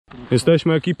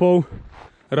Jesteśmy ekipą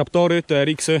Raptory,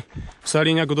 TRX-y.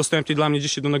 Saliniak udostępni dla mnie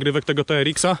dzisiaj do nagrywek tego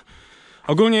TRX-a.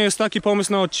 Ogólnie jest taki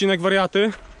pomysł na odcinek,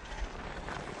 wariaty.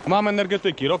 Mam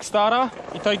energetyki Rockstara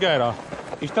i Tigera.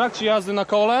 I w trakcie jazdy na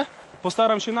kole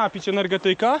postaram się napić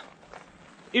energetyka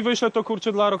i wyślę to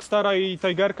kurczę dla Rockstara i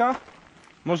Tigerka.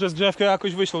 Może z grzewkę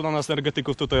jakoś wyślą do nas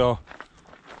energetyków tutaj, o.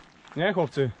 Nie,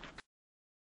 chłopcy?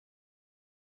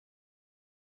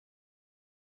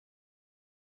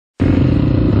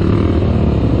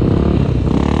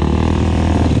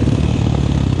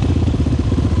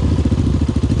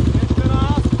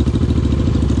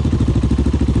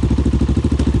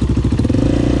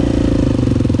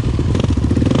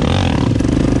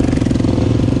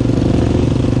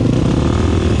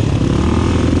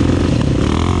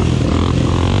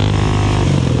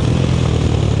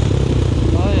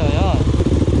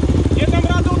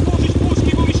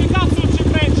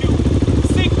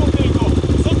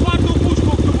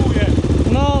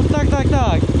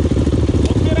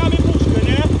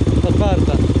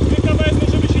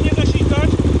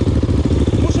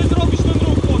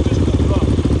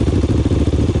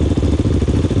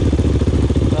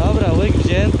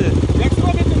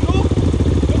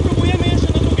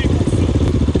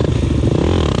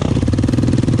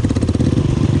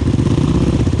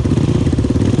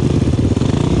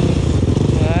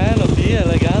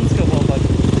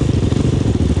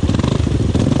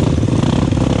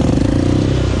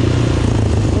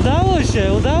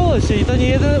 Udało się i to nie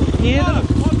jeden...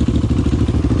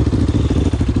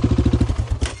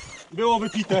 Było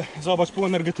wypite, zobacz, pół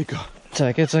energetyka.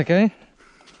 Czekaj.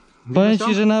 Powiem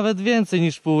ci, że nawet więcej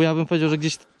niż pół, ja bym powiedział, że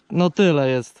gdzieś no tyle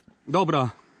jest. Dobra.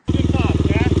 Powiem tak,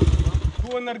 nie?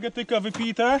 Pół energetyka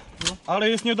wypite, ale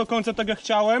jest nie do końca tak jak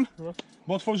chciałem,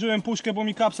 bo otworzyłem puszkę, bo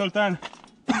mi kapsel ten,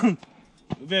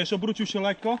 wiesz, obrócił się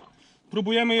lekko.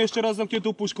 Próbujemy jeszcze raz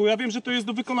zamkniętą puszką. Ja wiem, że to jest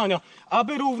do wykonania.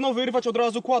 Aby równo wyrwać od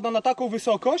razu kłada na taką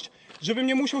wysokość, żebym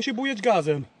nie musiał się bujać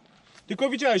gazem. Tylko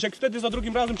widziałeś, jak wtedy za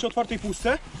drugim razem przy otwartej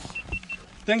puszce,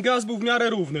 ten gaz był w miarę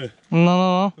równy.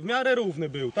 No. W miarę równy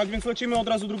był. Tak więc lecimy od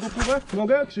razu drugą próbę.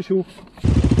 Mogę, Krzysiu?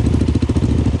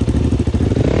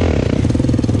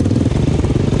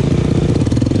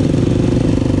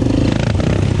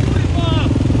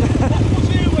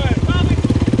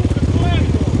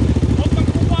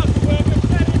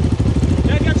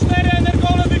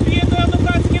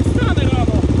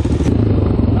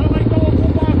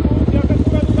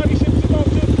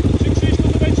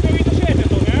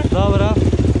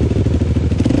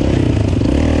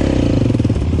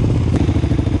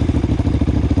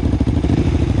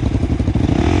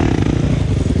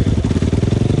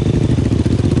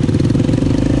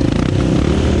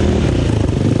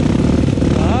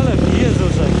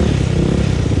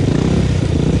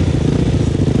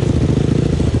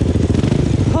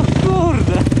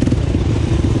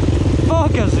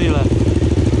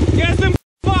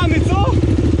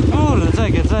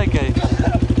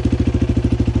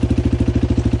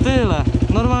 Tyle,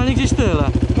 normalnie gdzieś tyle.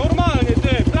 Normalnie,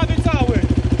 ty, prawie cały.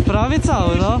 Prawie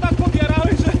cały, no. Tak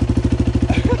podjarałeś, że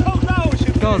udało się.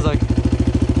 Ty. Kozak.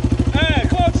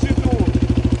 Chodźcie tu.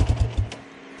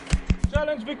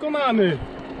 Challenge wykonany.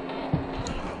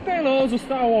 Tyle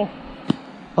zostało.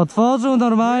 Otworzył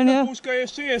normalnie. Ta puszka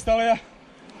jeszcze jest, ale ja...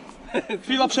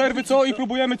 Chwila przerwy, co? I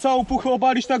próbujemy całą puchę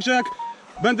obalić, tak że jak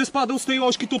będę spadał z tej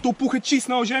łożki, to tą puchę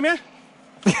cisnę o ziemię.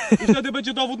 I wtedy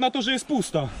będzie dowód na to, że jest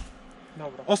pusta.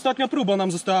 Dobra. Ostatnia próba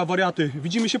nam została, wariaty.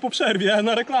 Widzimy się po przerwie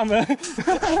na reklamę.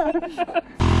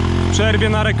 W przerwie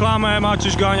na reklamę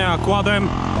Maciuś gania Quadem.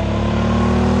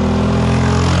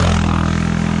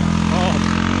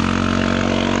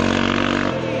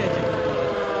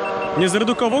 Nie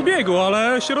zredukował biegu,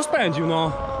 ale się rozpędził,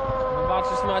 no.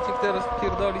 Zobaczysz, Maciek teraz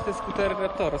pierdoli te skutery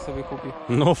Raptora sobie kupi.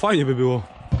 No fajnie by było.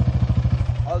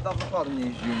 Ale dawno ładnie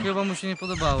jeździł. Chyba mu się nie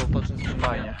podobało, patrząc na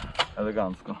Fajnie,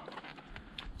 elegancko.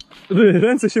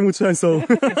 Ręce się mu trzęsą.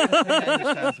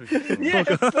 Nie,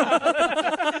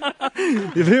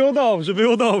 Było dobrze,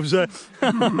 było dobrze.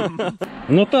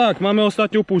 No tak, mamy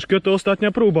ostatnią puszkę, to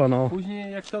ostatnia próba, no.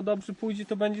 Później jak to dobrze pójdzie,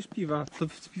 to będziesz piwa. To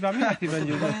z piwami lepiej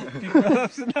będzie, bo piwa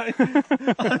przynajmniej.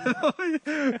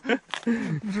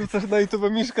 Wrzucasz na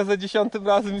YouTube Miszka za 10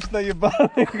 razem już najebany.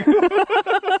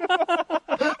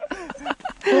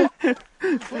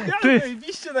 Ty.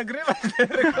 Zajebiście nagrywać te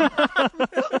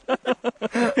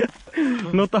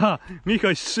No ta,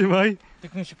 Michał, trzymaj.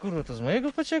 Jak mi się kurwa to z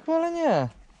mojego pociekło, ale nie.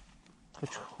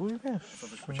 Choć chuj wiesz. co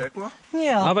coś pociekło?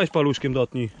 Nie. A weź paluszkiem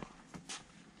dotknij.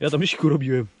 Ja tam siku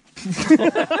robiłem.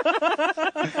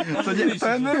 To nie, to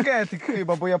energetyk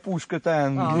chyba, bo ja puszkę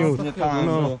ten. A, nie, to nie chyba, tam,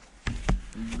 no. no.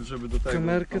 Żeby do tego.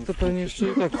 Kamerkę to pewnie jeszcze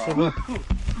i tak trzeba.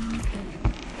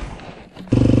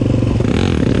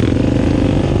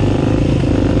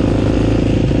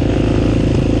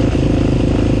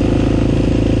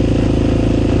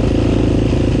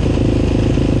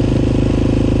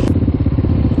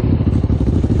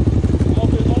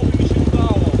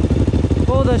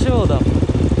 się uda.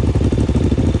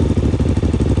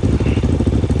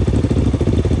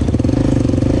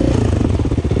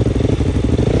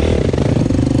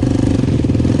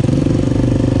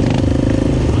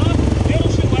 Nie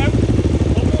ruszyłem,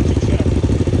 obrócił się.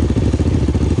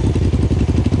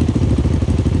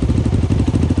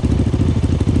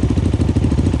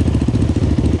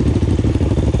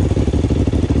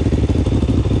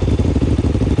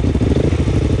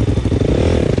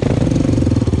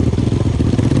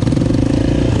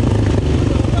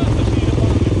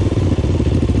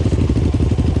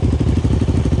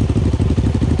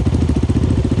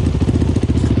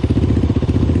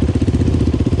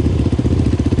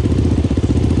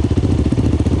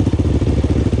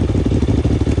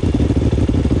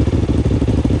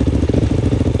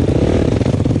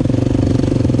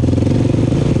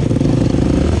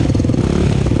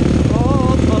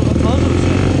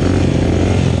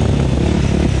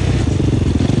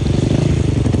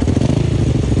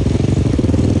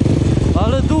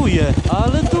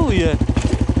 Ale duje.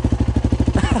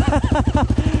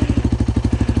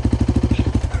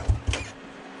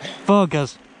 Pokaż.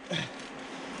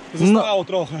 Zostało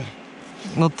trochę.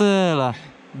 No tyle.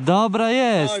 Dobra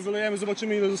jest. Daj, wylejemy,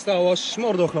 zobaczymy ile zostało. Aż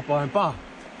mordę ochlapałem, pa.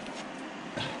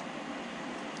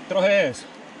 Trochę jest.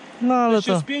 No ale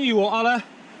Się to... spieniło, ale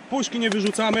puszki nie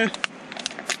wyrzucamy.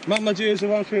 Mam nadzieję, że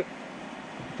wam się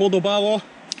podobało.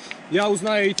 Ja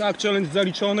uznaję i tak challenge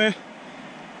zaliczony.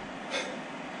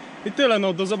 I tyle,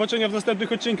 no, do zobaczenia w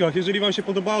następnych odcinkach. Jeżeli wam się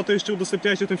podobało, to jeszcze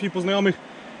udostępniajcie ten film po znajomych.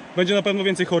 Będzie na pewno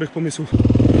więcej chorych pomysłów.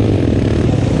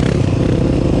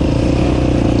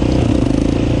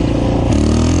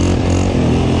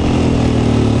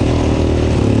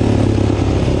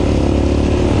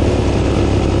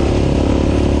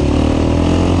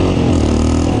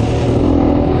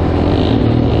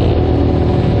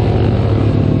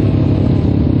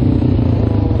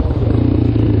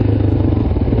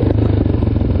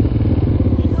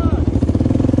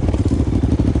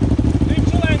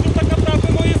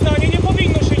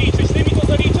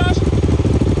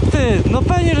 No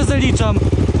pewnie, że zaliczam.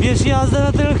 Wiesz, jazda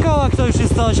na tylnych kołach to już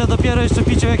jest coś, a dopiero jeszcze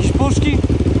picie jakieś puszki?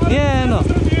 Nie no.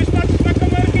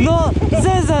 No,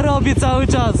 zeza robię cały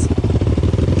czas.